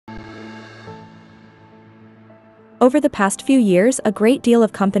Over the past few years, a great deal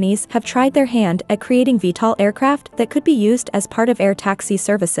of companies have tried their hand at creating VTOL aircraft that could be used as part of air taxi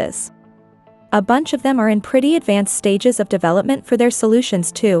services. A bunch of them are in pretty advanced stages of development for their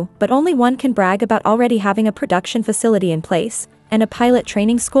solutions too, but only one can brag about already having a production facility in place, and a pilot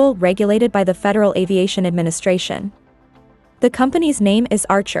training school regulated by the Federal Aviation Administration. The company's name is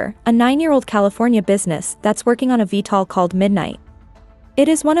Archer, a 9-year-old California business that's working on a VTOL called Midnight. It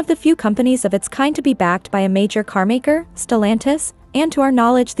is one of the few companies of its kind to be backed by a major carmaker, Stellantis, and to our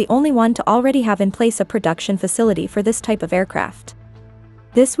knowledge the only one to already have in place a production facility for this type of aircraft.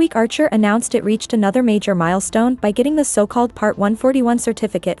 This week Archer announced it reached another major milestone by getting the so-called Part 141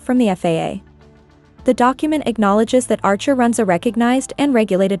 certificate from the FAA. The document acknowledges that Archer runs a recognized and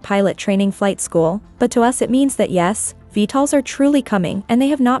regulated pilot training flight school, but to us it means that yes, VTOLs are truly coming and they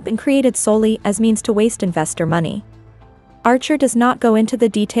have not been created solely as means to waste investor money. Archer does not go into the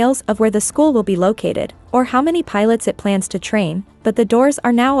details of where the school will be located, or how many pilots it plans to train, but the doors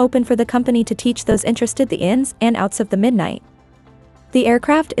are now open for the company to teach those interested the ins and outs of the Midnight. The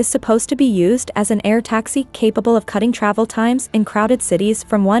aircraft is supposed to be used as an air taxi capable of cutting travel times in crowded cities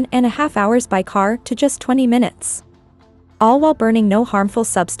from 1.5 hours by car to just 20 minutes. All while burning no harmful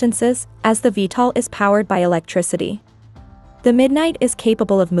substances, as the VTOL is powered by electricity. The Midnight is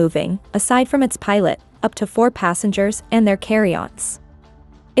capable of moving, aside from its pilot, up to 4 passengers and their carry-ons.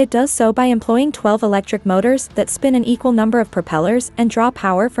 It does so by employing 12 electric motors that spin an equal number of propellers and draw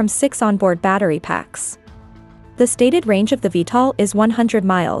power from 6 onboard battery packs. The stated range of the VTOL is 100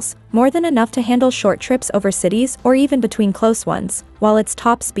 miles, more than enough to handle short trips over cities or even between close ones, while its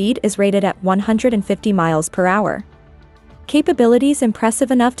top speed is rated at 150 miles per hour. Capabilities impressive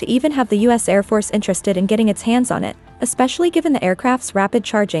enough to even have the US Air Force interested in getting its hands on it, especially given the aircraft's rapid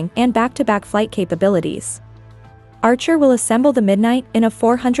charging and back-to-back flight capabilities. Archer will assemble the Midnight in a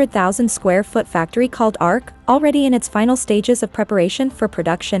 400,000 square foot factory called ARC, already in its final stages of preparation for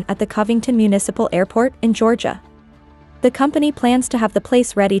production at the Covington Municipal Airport in Georgia. The company plans to have the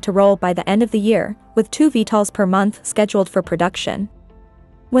place ready to roll by the end of the year, with 2 VTOLs per month scheduled for production.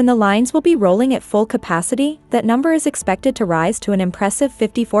 When the lines will be rolling at full capacity, that number is expected to rise to an impressive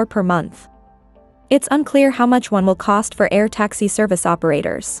 54 per month. It's unclear how much one will cost for air taxi service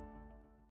operators.